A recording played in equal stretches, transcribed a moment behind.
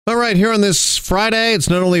All right, here on this Friday, it's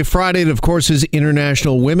not only a Friday, it of course is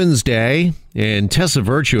International Women's Day. And Tessa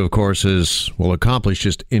Virtue, of course, will accomplish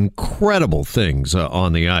just incredible things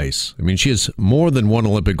on the ice. I mean, she has more than one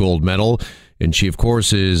Olympic gold medal, and she, of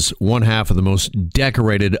course, is one half of the most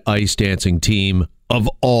decorated ice dancing team of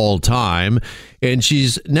all time. And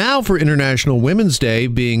she's now, for International Women's Day,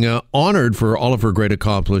 being honored for all of her great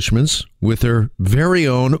accomplishments with her very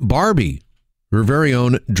own Barbie. Her very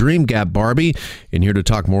own Dream Gap Barbie. And here to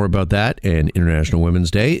talk more about that and International Women's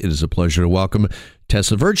Day, it is a pleasure to welcome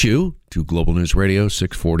Tessa Virtue to Global News Radio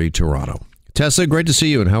 640 Toronto. Tessa, great to see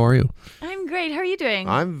you, and how are you? I'm great. How are you doing?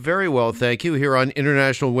 I'm very well, thank you. Here on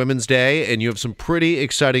International Women's Day, and you have some pretty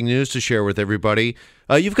exciting news to share with everybody.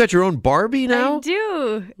 You've got your own Barbie now? I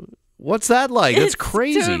do. What's that like? That's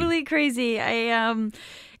crazy. It's totally crazy.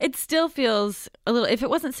 It still feels a little, if it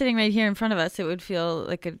wasn't sitting right here in front of us, it would feel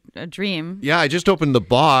like a dream. Yeah, I just opened the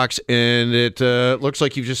box, and it looks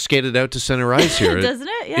like you've just skated out to center ice here. Doesn't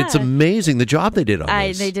it? Yeah. It's amazing, the job they did on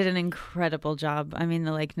this. They did an incredible job. I mean,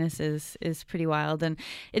 the likeness is pretty wild, and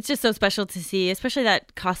it's just so special to see, especially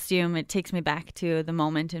that costume. It takes me back to the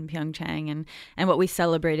moment in Pyeongchang and what we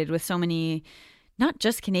celebrated with so many, not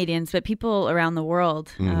just Canadians, but people around the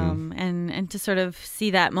world, and to sort of see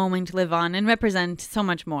that moment live on and represent so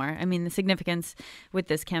much more. I mean, the significance with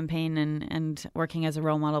this campaign and working as a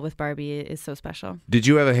role model with Barbie is so special. Did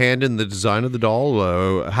you have a hand in the design of the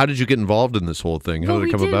doll? How did you get involved in this whole thing? How did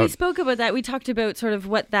it come about? We spoke about that. We talked about sort of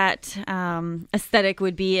what that aesthetic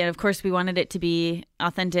would be, and of course, we wanted it to be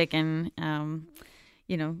authentic and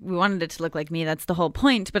we wanted it to look like me. That's the whole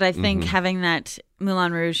point. But I think having that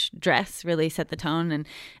Moulin Rouge dress really set the tone,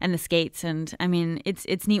 and the skates. And I mean,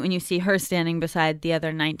 it's neat when you see her standing beside the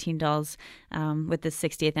other 19 dolls with the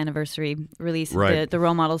 60th anniversary release, right. the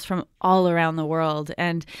role models from all around the world.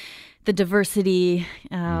 And the diversity,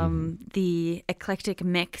 the eclectic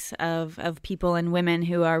mix of people and women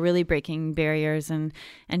who are really breaking barriers and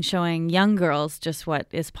showing young girls just what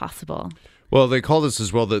is possible. Well, they call this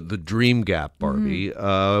as well the Dream Gap Barbie.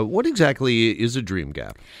 What exactly is a Dream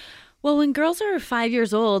Gap? Well, when girls are 5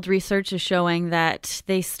 years old, research is showing that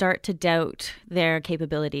they start to doubt their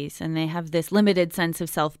capabilities, and they have this limited sense of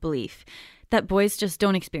self-belief that boys just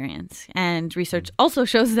don't experience. And research also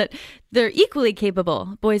shows that they're equally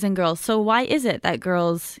capable, boys and girls. So why is it that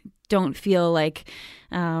girls don't feel like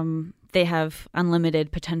they have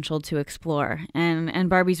unlimited potential to explore? And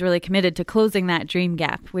Barbie's really committed to closing that dream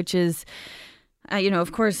gap, which is,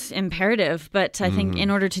 of course, imperative. But I think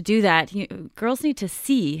in order to do that, girls need to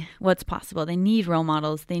see what's possible. They need role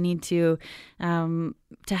models. They need to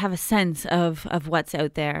have a sense of what's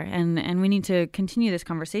out there. And we need to continue this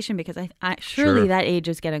conversation because surely that age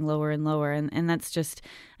is getting lower and lower. And that's just,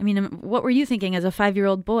 I mean, what were you thinking as a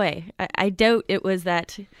 5-year-old boy? I doubt it was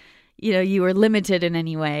that you were limited in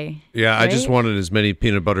any way. Yeah, right? I just wanted as many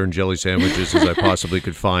peanut butter and jelly sandwiches as I possibly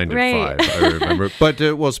could find at 5, I remember.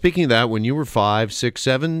 But, speaking of that, when you were 5, 6,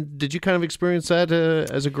 7, did you kind of experience that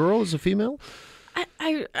as a girl, as a female?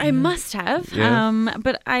 I must have. Yeah.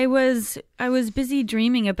 But I was busy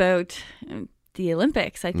dreaming about the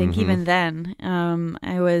Olympics. I think even then,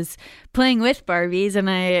 I was playing with Barbies, and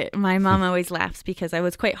my mom always laughs because I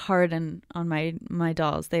was quite hard on my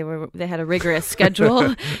dolls. They had a rigorous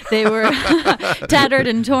schedule. They were tattered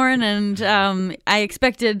and torn, and I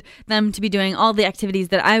expected them to be doing all the activities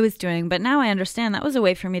that I was doing. But now I understand that was a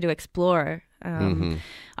way for me to explore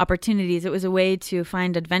opportunities. It was a way to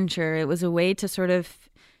find adventure. It was a way to sort of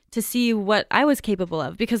to see what I was capable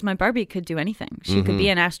of, because my Barbie could do anything. She could be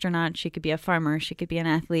an astronaut. She could be a farmer. She could be an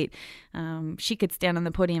athlete. She could stand on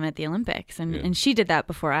the podium at the Olympics. And she did that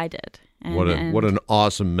before I did. And what an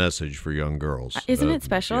awesome message for young girls. Isn't it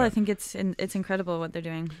special? Yeah. I think it's incredible what they're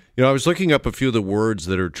doing. I was looking up a few of the words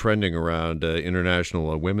that are trending around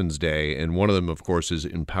International Women's Day, and one of them, of course, is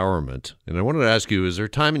empowerment. And I wanted to ask you, is there a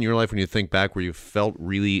time in your life when you think back where you felt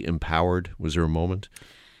really empowered? Was there a moment?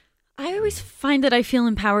 I always find that I feel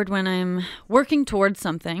empowered when I'm working towards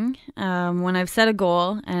something, when I've set a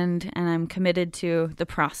goal and I'm committed to the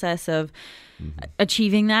process of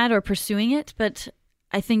achieving that or pursuing it. But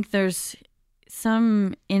I think there's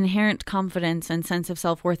some inherent confidence and sense of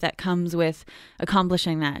self-worth that comes with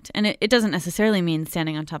accomplishing that. And it doesn't necessarily mean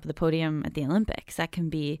standing on top of the podium at the Olympics. That can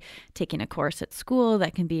be taking a course at school.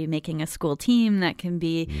 That can be making a school team. That can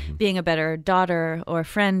be being a better daughter or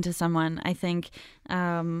friend to someone. I think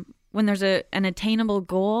when there's an attainable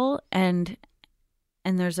goal and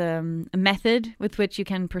there's a method with which you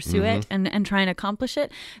can pursue it and try and accomplish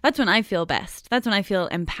it, that's when I feel best. That's when I feel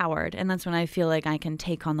empowered, and that's when I feel like I can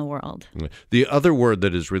take on the world. The other word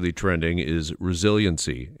that is really trending is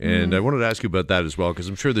resiliency, and I wanted to ask you about that as well, because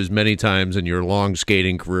I'm sure there's many times in your long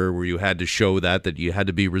skating career where you had to show that you had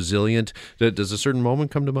to be resilient. Does a certain moment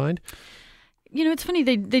come to mind? You know, it's funny,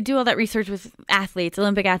 they do all that research with athletes,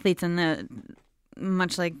 Olympic athletes, and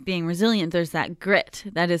much like being resilient, there's that grit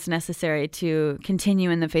that is necessary to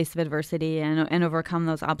continue in the face of adversity and overcome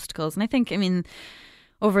those obstacles. And I think,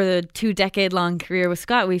 over the 2-decade-long career with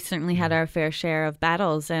Scott, we certainly had our fair share of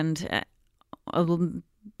battles. And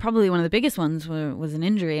probably one of the biggest ones was an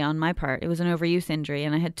injury on my part. It was an overuse injury,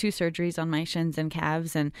 and I had 2 surgeries on my shins and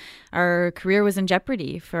calves, and our career was in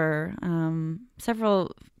jeopardy for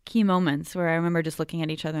several key moments where I remember just looking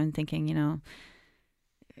at each other and thinking,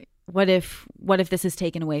 what if this is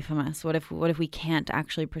taken away from us? What if we can't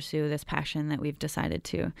actually pursue this passion that we've decided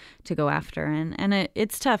to go after? And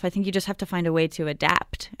it's tough. I think you just have to find a way to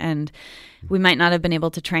adapt. And we might not have been able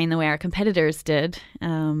to train the way our competitors did,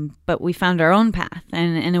 but we found our own path.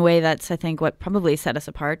 And in a way, that's, I think, what probably set us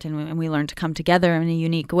apart. And we learned to come together in a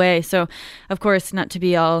unique way. So, of course, not to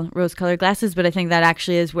be all rose-colored glasses, but I think that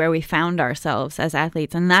actually is where we found ourselves as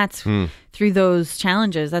athletes. And that's through those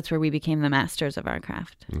challenges, that's where we became the masters of our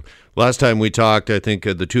craft. Last time we talked, I think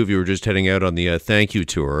the two of you were just heading out on the thank you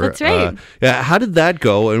tour. That's right. How did that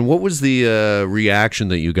go, and what was the reaction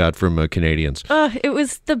that you got from Canadians? It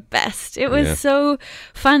was the best. It was so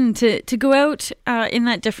fun to go out in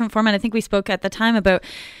that different format. I think we spoke at the time about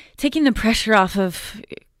taking the pressure off of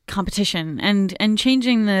competition and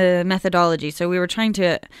changing the methodology. So we were trying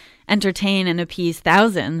to entertain and appease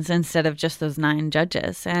thousands instead of just those 9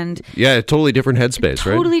 judges. And totally different headspace,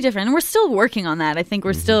 right? Totally different. And we're still working on that. I think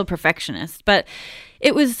we're still perfectionists, but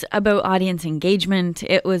it was about audience engagement.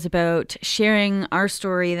 It was about sharing our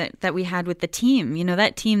story that we had with the team.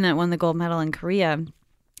 That team that won the gold medal in Korea,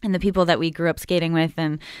 and the people that we grew up skating with,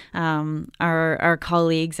 and our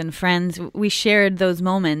colleagues and friends, we shared those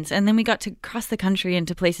moments. And then we got to cross the country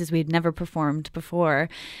into places we'd never performed before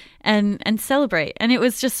and celebrate. And it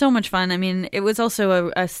was just so much fun. It was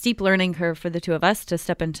also a steep learning curve for the two of us to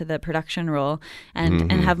step into the production role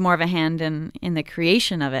and have more of a hand in the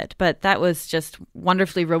creation of it. But that was just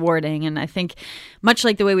wonderfully rewarding. And I think much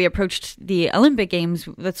like the way we approached the Olympic Games,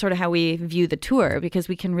 that's sort of how we view the tour, because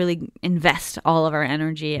we can really invest all of our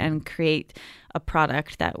energy and create a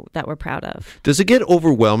product that we're proud of. Does it get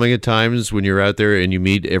overwhelming at times when you're out there and you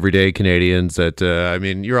meet everyday Canadians that,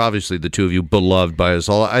 you're obviously, the two of you, beloved by us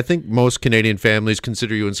all. I think most Canadian families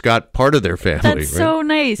consider you and Scott part of their family. That's right? So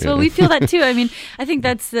nice. Yeah. Well, we feel that too. I think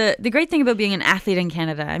that's the great thing about being an athlete in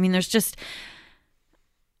Canada. There's just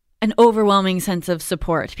an overwhelming sense of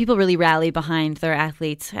support. People really rally behind their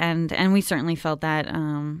athletes, and we certainly felt that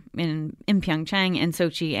in Pyeongchang, in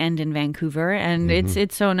Sochi, and in Vancouver. And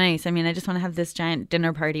it's so nice. I just want to have this giant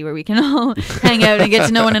dinner party where we can all hang out and get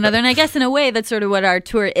to know one another. And I guess in a way, that's sort of what our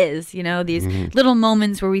tour is. These little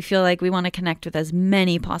moments where we feel like we want to connect with as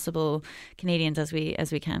many possible Canadians as we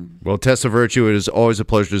can. Well, Tessa Virtue, it is always a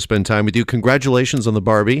pleasure to spend time with you. Congratulations on the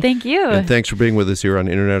Barbie. Thank you. And thanks for being with us here on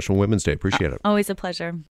International Women's Day. Appreciate it. Always a pleasure.